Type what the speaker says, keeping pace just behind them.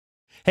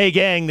Hey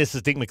gang, this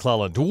is Dick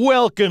McClelland.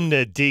 Welcome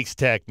to Deke's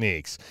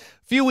Techniques.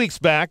 A few weeks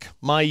back,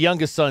 my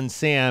youngest son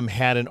Sam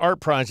had an art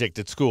project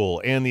at school,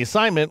 and the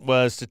assignment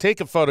was to take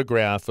a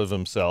photograph of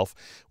himself,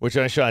 which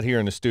I shot here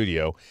in the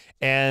studio,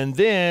 and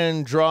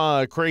then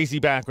draw a crazy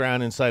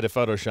background inside of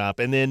Photoshop,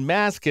 and then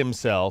mask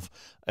himself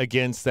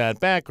against that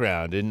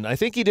background. And I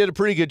think he did a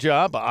pretty good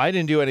job. I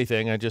didn't do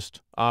anything. I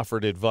just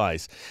offered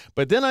advice.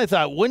 But then I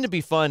thought, wouldn't it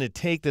be fun to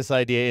take this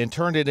idea and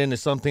turn it into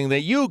something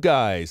that you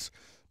guys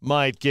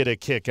might get a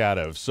kick out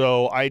of?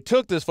 So I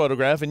took this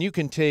photograph, and you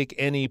can take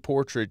any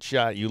portrait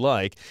shot you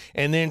like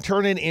and then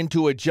turn it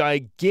into a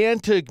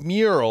gigantic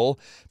mural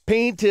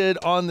painted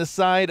on the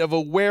side of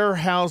a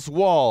warehouse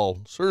wall,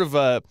 sort of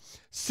a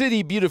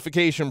city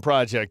beautification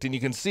project. And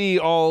you can see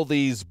all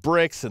these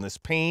bricks and this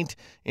paint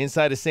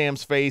inside of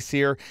Sam's face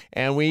here,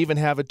 and we even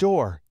have a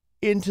door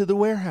into the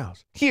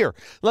warehouse. Here,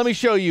 let me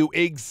show you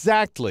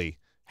exactly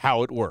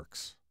how it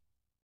works.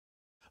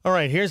 All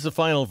right, here's the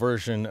final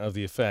version of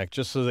the effect,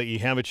 just so that you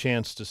have a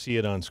chance to see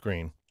it on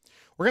screen.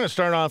 We're going to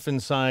start off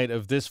inside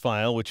of this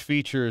file, which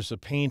features a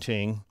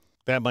painting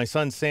that my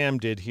son Sam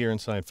did here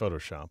inside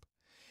Photoshop.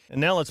 And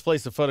now let's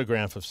place a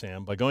photograph of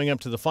Sam by going up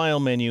to the File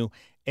menu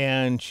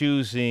and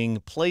choosing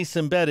Place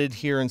Embedded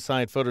here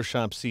inside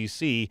Photoshop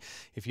CC.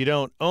 If you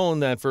don't own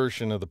that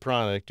version of the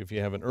product, if you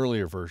have an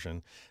earlier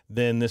version,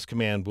 then this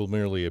command will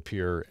merely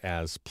appear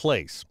as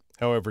Place.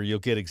 However, you'll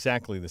get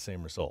exactly the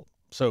same result.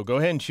 So go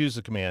ahead and choose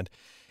the command.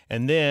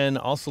 And then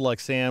I'll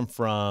select Sam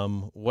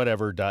from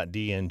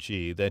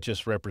whatever.dng. That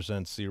just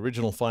represents the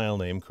original file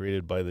name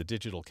created by the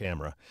digital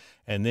camera.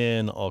 And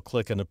then I'll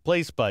click on the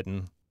Place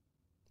button.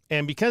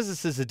 And because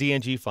this is a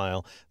DNG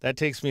file, that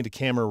takes me to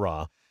Camera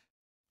Raw.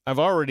 I've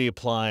already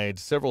applied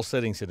several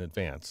settings in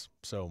advance.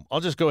 So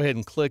I'll just go ahead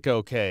and click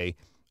OK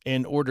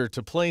in order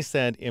to place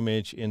that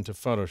image into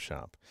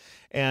Photoshop.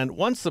 And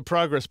once the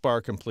progress bar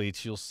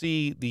completes, you'll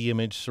see the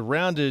image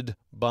surrounded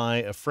by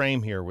a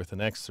frame here with an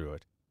X through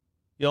it.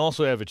 You'll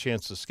also have a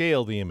chance to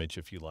scale the image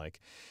if you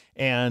like.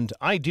 And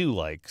I do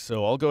like,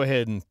 so I'll go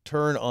ahead and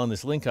turn on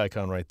this link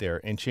icon right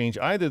there and change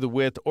either the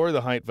width or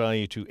the height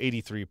value to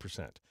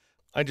 83%.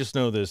 I just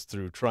know this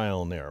through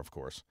trial and error, of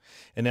course.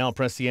 And now I'll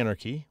press the Enter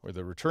key or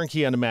the Return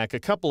key on the Mac a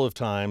couple of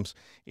times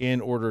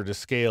in order to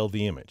scale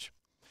the image.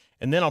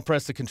 And then I'll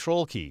press the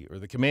Control key or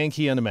the Command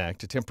key on the Mac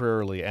to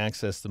temporarily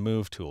access the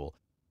Move tool.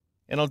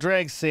 And I'll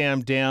drag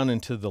Sam down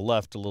and to the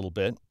left a little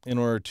bit in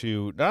order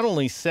to not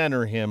only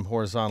center him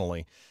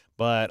horizontally,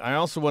 but I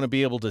also want to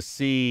be able to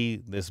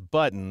see this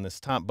button, this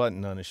top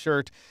button on his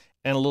shirt,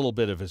 and a little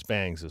bit of his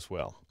bangs as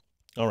well.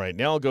 All right,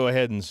 now I'll go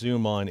ahead and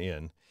zoom on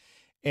in.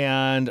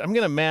 And I'm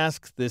going to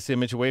mask this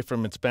image away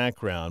from its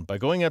background by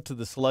going up to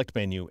the Select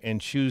menu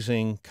and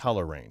choosing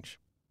Color Range.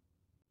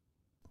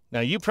 Now,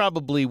 you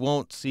probably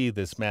won't see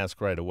this mask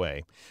right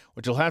away.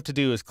 What you'll have to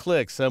do is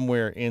click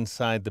somewhere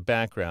inside the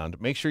background.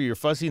 Make sure your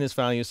fuzziness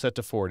value is set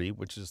to 40,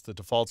 which is the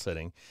default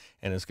setting,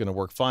 and it's going to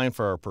work fine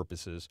for our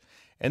purposes.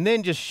 And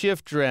then just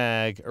shift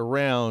drag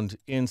around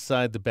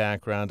inside the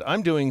background.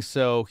 I'm doing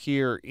so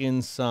here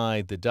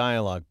inside the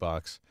dialog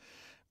box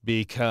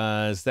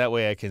because that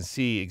way I can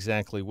see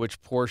exactly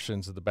which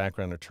portions of the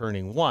background are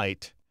turning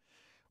white,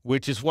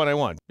 which is what I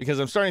want, because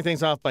I'm starting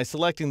things off by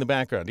selecting the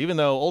background, even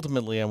though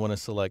ultimately I want to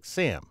select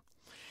Sam.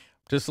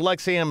 To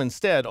select Sam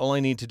instead, all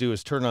I need to do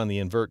is turn on the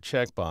invert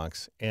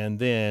checkbox, and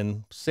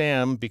then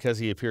Sam, because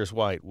he appears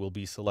white, will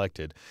be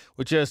selected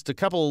with just a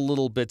couple of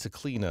little bits of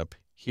cleanup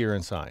here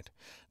inside.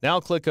 Now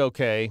I'll click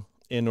OK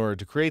in order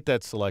to create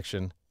that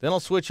selection. Then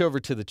I'll switch over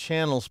to the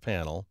Channels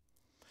panel,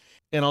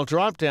 and I'll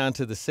drop down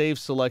to the Save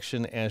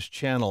Selection as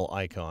Channel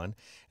icon,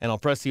 and I'll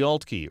press the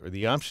Alt key or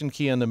the Option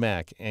key on the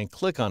Mac and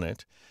click on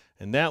it,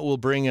 and that will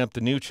bring up the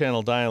new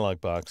channel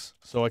dialog box,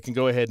 so I can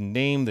go ahead and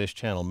name this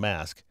channel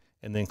Mask,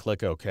 and then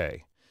click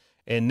OK.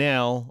 And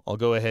now I'll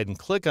go ahead and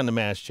click on the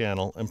mask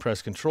channel and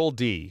press Ctrl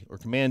D or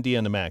Command D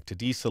on the Mac to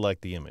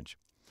deselect the image.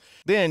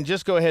 Then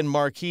just go ahead and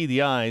marquee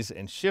the eyes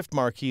and shift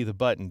marquee the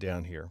button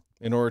down here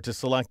in order to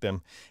select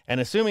them.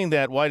 And assuming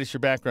that white is your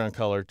background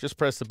color, just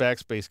press the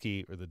backspace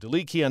key or the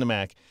delete key on the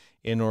Mac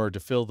in order to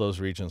fill those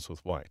regions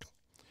with white.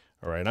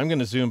 All right, I'm going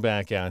to zoom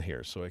back out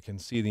here so I can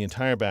see the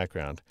entire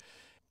background.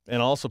 And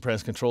also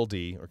press Ctrl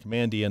D or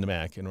Command D on the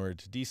Mac in order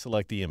to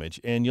deselect the image.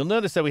 And you'll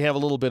notice that we have a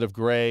little bit of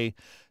gray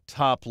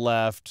top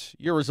left.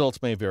 Your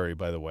results may vary,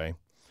 by the way.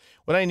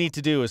 What I need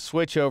to do is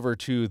switch over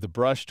to the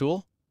brush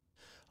tool.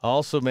 I'll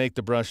also make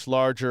the brush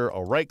larger.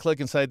 I'll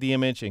right-click inside the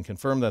image and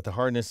confirm that the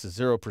hardness is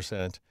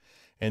 0%.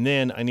 And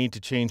then I need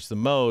to change the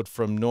mode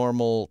from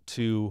normal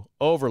to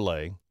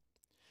overlay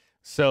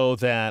so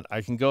that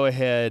I can go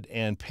ahead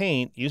and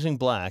paint using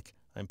black.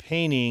 I'm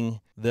painting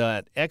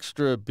that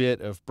extra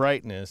bit of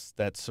brightness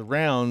that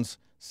surrounds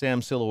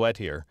Sam's silhouette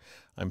here.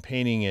 I'm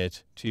painting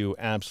it to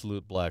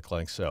absolute black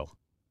like so.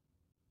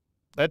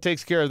 That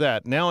takes care of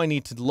that. Now I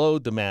need to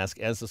load the mask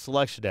as a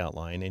selection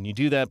outline, and you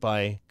do that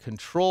by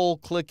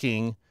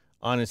control-clicking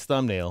on its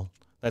thumbnail.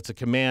 That's a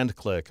command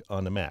click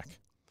on the Mac.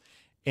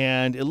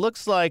 And it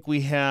looks like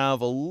we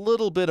have a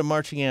little bit of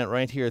marching ant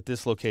right here at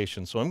this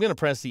location, so I'm going to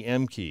press the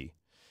M key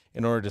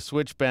in order to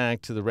switch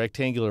back to the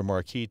rectangular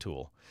marquee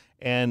tool.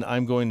 And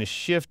I'm going to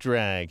shift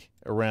drag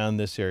around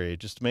this area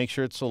just to make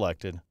sure it's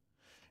selected.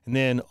 And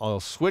then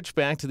I'll switch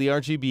back to the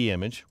RGB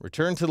image,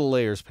 return to the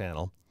layers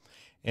panel,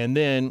 and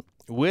then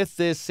with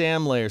this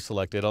SAM layer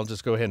selected, I'll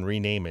just go ahead and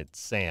rename it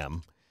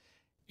SAM.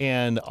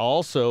 And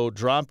also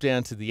drop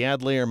down to the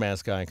Add Layer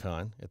Mask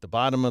icon at the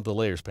bottom of the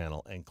Layers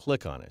panel and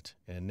click on it.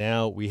 And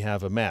now we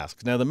have a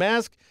mask. Now the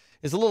mask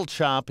is a little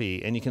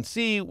choppy, and you can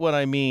see what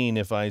I mean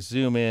if I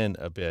zoom in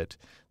a bit.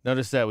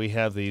 Notice that we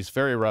have these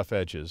very rough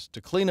edges.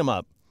 To clean them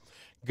up,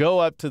 go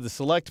up to the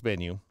Select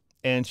menu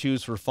and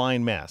choose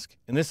Refine Mask.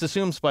 And this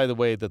assumes, by the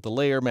way, that the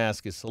layer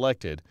mask is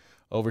selected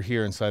over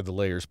here inside the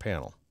Layers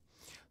panel.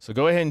 So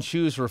go ahead and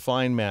choose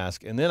Refine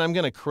Mask, and then I'm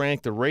going to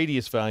crank the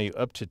radius value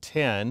up to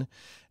 10,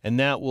 and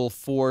that will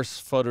force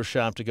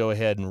Photoshop to go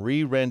ahead and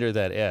re-render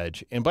that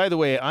edge. And by the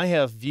way, I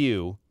have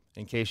View,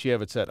 in case you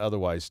have it set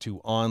otherwise, to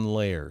On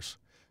Layers,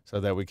 so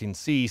that we can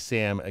see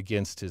Sam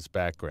against his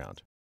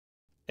background.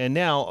 And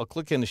now I'll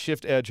click in the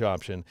Shift Edge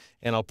option,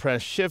 and I'll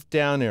press Shift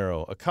Down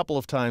arrow a couple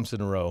of times in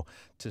a row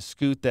to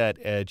scoot that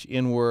edge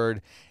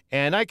inward.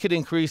 And I could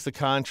increase the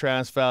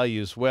contrast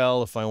value as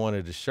well if I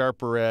wanted a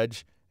sharper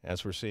edge,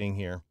 as we're seeing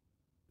here.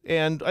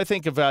 And I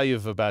think a value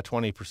of about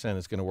 20%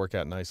 is going to work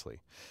out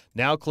nicely.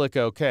 Now click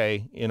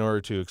OK in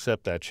order to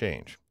accept that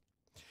change.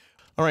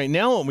 All right,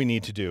 now what we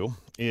need to do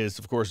is,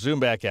 of course, zoom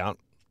back out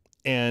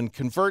and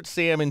convert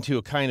Sam into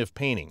a kind of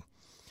painting.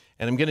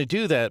 And I'm going to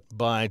do that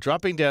by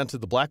dropping down to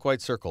the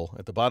black-white circle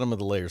at the bottom of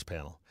the Layers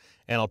panel.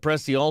 And I'll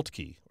press the Alt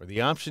key or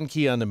the Option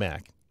key on the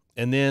Mac.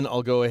 And then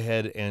I'll go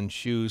ahead and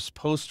choose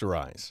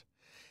Posterize.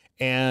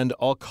 And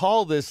I'll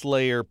call this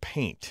layer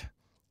Paint.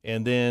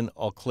 And then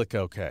I'll click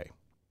OK.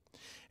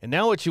 And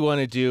now what you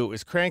want to do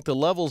is crank the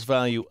levels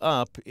value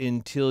up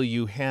until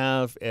you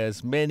have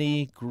as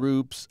many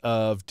groups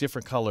of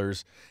different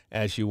colors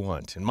as you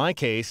want. In my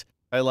case,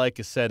 I like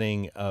a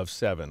setting of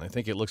 7. I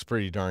think it looks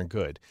pretty darn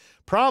good.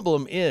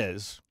 Problem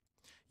is,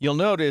 you'll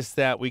notice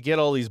that we get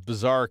all these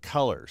bizarre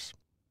colors.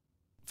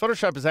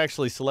 Photoshop is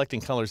actually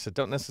selecting colors that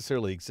don't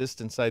necessarily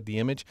exist inside the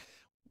image,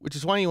 which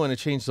is why you want to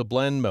change the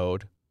blend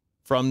mode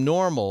from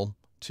normal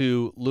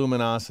to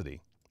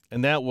luminosity.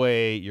 And that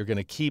way, you're going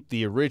to keep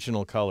the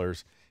original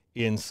colors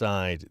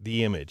inside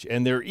the image.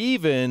 And they're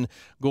even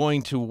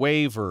going to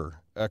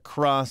waver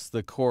across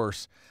the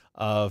course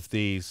of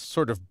these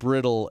sort of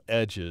brittle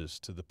edges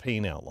to the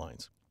paint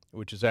outlines,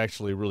 which is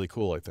actually really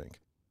cool, I think.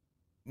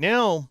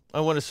 Now,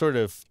 I want to sort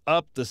of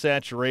up the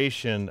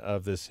saturation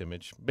of this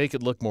image, make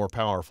it look more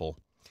powerful.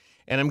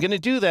 And I'm going to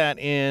do that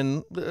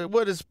in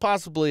what is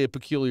possibly a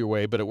peculiar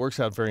way, but it works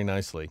out very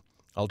nicely.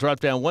 I'll drop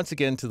down once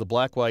again to the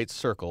black-white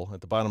circle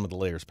at the bottom of the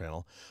Layers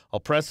panel.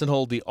 I'll press and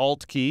hold the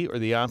Alt key or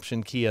the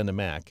Option key on the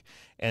Mac,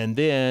 and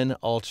then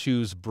I'll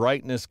choose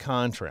Brightness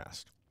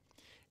Contrast.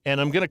 And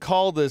I'm going to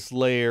call this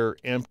layer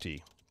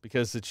Empty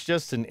because it's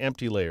just an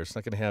empty layer. It's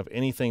not going to have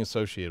anything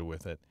associated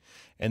with it.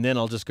 And then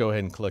I'll just go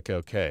ahead and click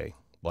OK,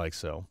 like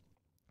so.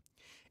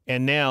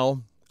 And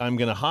now I'm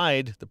going to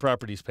hide the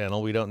Properties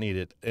panel. We don't need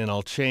it. And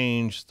I'll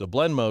change the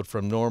blend mode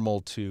from normal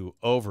to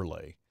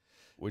overlay,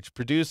 which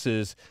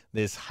produces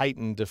this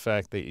heightened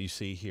effect that you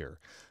see here.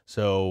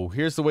 So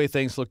here's the way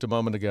things looked a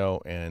moment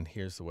ago, and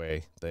here's the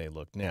way they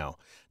look now.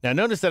 Now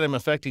notice that I'm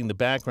affecting the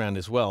background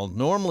as well.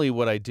 Normally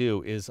what I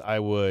do is I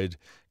would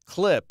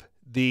clip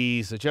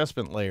these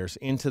adjustment layers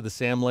into the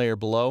SAM layer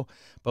below,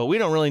 but we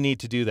don't really need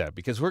to do that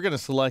because we're going to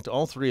select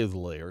all 3 of the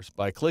layers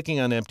by clicking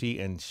on Empty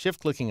and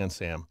shift-clicking on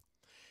SAM.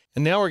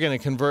 And now we're going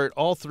to convert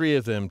all 3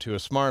 of them to a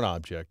smart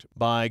object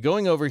by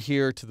going over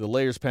here to the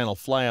Layers panel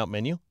flyout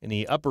menu in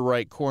the upper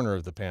right corner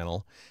of the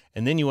panel,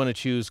 and then you want to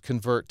choose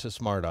Convert to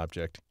Smart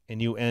Object, and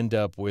you end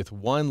up with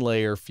one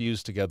layer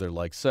fused together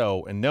like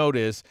so, and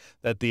notice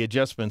that the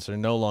adjustments are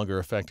no longer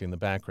affecting the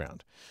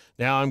background.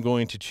 Now I'm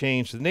going to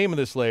change the name of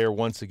this layer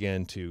once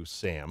again to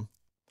Sam.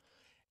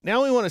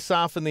 Now we want to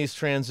soften these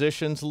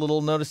transitions a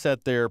little. Notice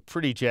that they're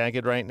pretty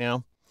jagged right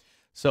now.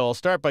 So I'll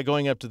start by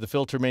going up to the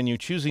Filter menu,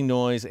 choosing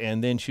Noise,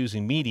 and then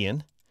choosing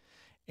Median.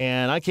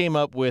 And I came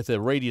up with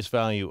a radius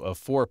value of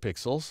 4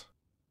 pixels.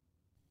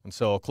 And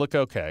so I'll click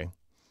OK.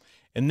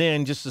 And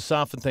then, just to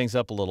soften things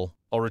up a little,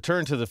 I'll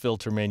return to the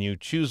Filter menu,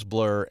 choose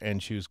Blur, and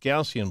choose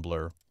Gaussian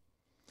Blur.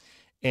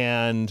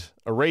 And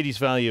a radius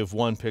value of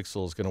 1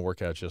 pixel is going to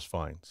work out just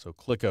fine. So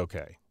click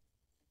OK.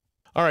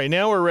 All right,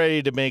 now we're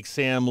ready to make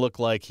Sam look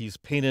like he's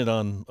painted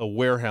on a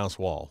warehouse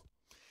wall.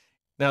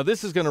 Now,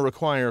 this is going to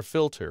require a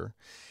filter.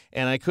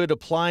 And I could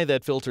apply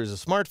that filter as a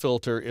smart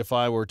filter if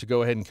I were to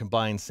go ahead and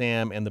combine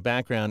Sam and the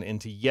background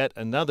into yet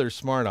another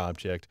smart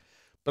object.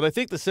 But I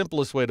think the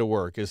simplest way to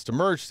work is to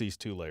merge these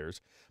 2 layers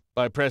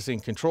by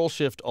pressing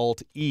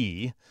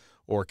Ctrl-Shift-Alt-E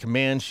or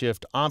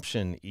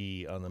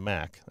Command-Shift-Option-E on the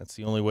Mac. That's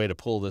the only way to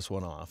pull this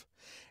one off.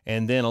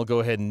 And then I'll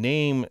go ahead and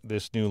name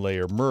this new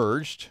layer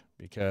Merged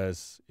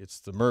because it's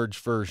the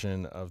merged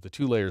version of the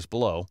 2 layers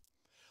below.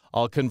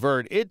 I'll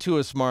convert it to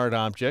a smart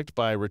object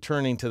by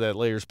returning to that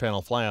Layers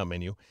panel flyout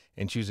menu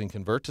and choosing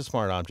Convert to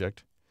Smart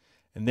Object.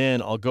 And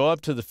then I'll go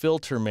up to the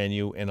Filter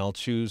menu and I'll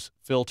choose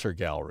Filter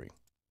Gallery.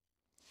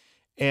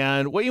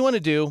 And what you want to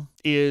do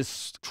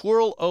is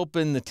twirl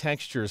open the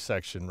texture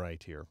section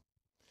right here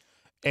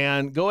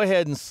and go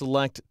ahead and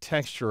select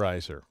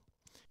texturizer,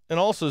 and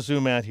also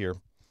zoom out here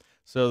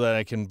so that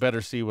I can better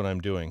see what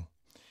I'm doing.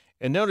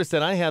 And notice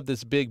that I have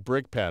this big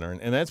brick pattern,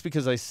 and that's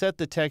because I set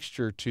the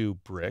texture to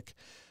brick.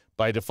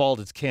 By default,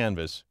 it's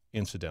canvas,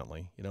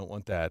 incidentally. You don't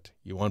want that.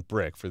 You want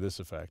brick for this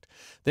effect.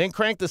 Then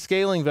crank the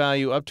scaling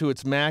value up to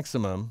its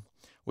maximum,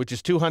 which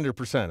is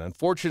 200%.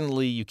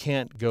 Unfortunately, you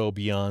can't go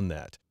beyond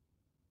that.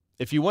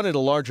 If you wanted a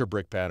larger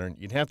brick pattern,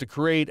 you'd have to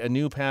create a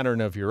new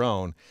pattern of your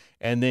own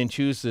and then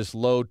choose this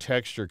load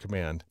texture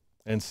command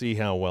and see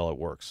how well it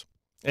works.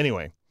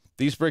 Anyway,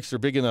 these bricks are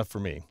big enough for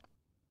me.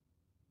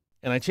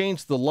 And I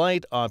changed the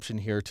light option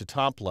here to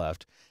top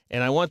left,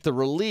 and I want the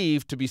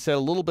relief to be set a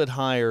little bit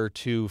higher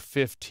to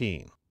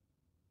 15.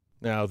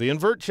 Now, the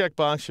invert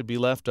checkbox should be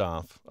left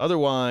off.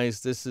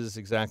 Otherwise, this is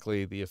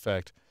exactly the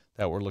effect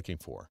that we're looking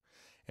for.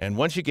 And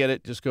once you get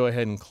it, just go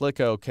ahead and click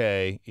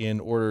OK in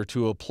order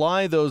to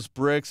apply those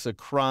bricks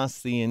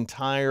across the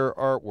entire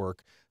artwork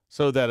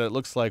so that it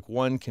looks like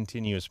one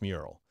continuous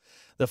mural.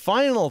 The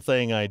final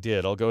thing I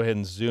did, I'll go ahead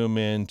and zoom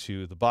in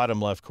to the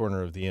bottom left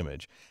corner of the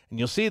image. And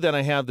you'll see that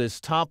I have this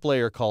top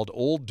layer called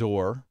Old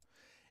Door.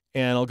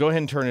 And I'll go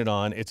ahead and turn it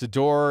on. It's a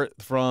door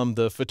from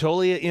the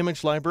Fotolia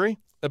image library,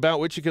 about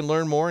which you can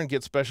learn more and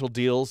get special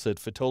deals at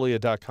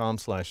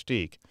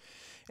fotolia.com/Deke.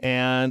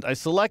 And I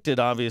selected,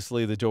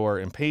 obviously, the door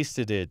and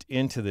pasted it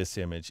into this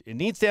image. It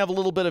needs to have a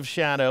little bit of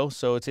shadow,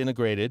 so it's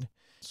integrated.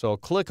 So I'll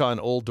click on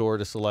Old Door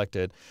to select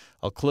it.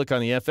 I'll click on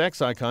the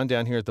FX icon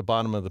down here at the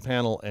bottom of the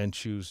panel and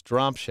choose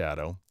Drop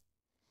Shadow.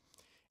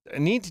 I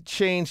need to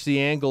change the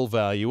angle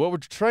value. What we're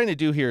trying to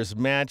do here is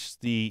match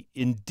the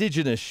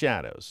indigenous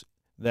shadows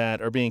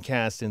that are being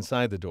cast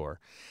inside the door.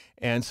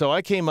 And so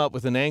I came up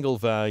with an angle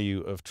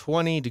value of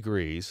 20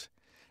 degrees.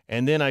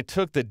 And then I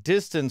took the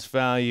distance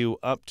value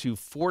up to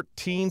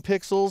 14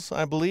 pixels,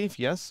 I believe,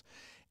 yes.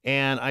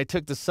 And I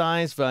took the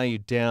size value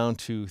down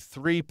to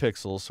 3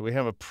 pixels, so we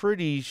have a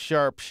pretty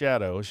sharp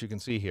shadow, as you can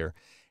see here.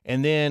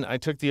 And then I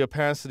took the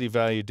opacity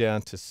value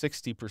down to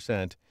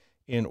 60%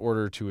 in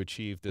order to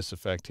achieve this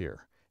effect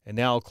here. And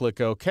now I'll click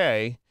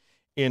OK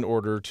in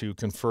order to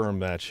confirm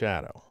that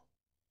shadow.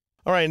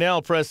 All right, now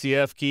I'll press the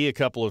F key a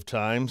couple of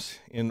times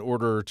in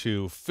order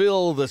to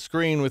fill the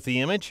screen with the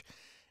image.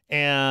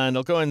 And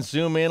I'll go ahead and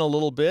zoom in a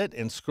little bit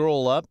and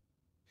scroll up.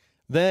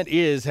 That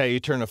is how you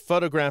turn a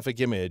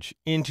photographic image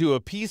into a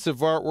piece of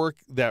artwork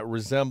that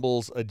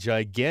resembles a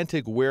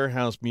gigantic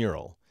warehouse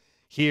mural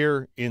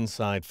here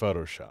inside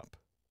Photoshop.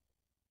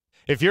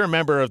 If you're a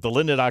member of the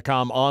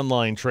lynda.com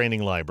online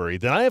training library,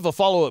 then I have a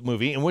follow-up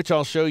movie in which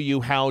I'll show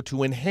you how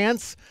to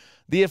enhance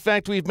the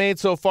effect we've made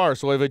so far.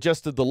 So I've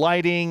adjusted the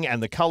lighting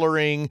and the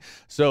coloring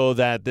so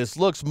that this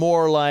looks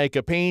more like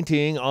a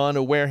painting on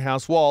a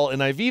warehouse wall.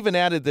 And I've even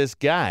added this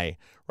guy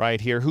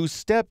right here who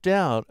stepped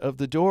out of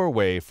the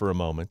doorway for a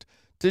moment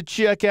to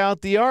check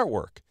out the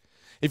artwork.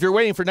 If you're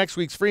waiting for next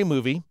week's free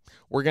movie,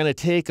 we're going to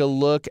take a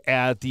look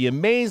at the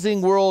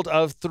amazing world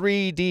of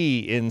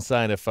 3D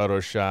inside of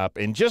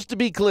Photoshop. And just to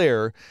be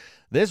clear,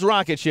 this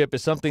rocket ship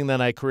is something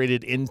that I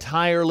created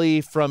entirely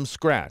from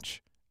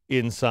scratch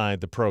inside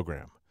the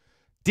program.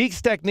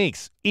 Deke's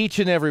Techniques each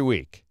and every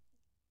week.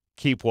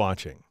 Keep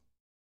watching.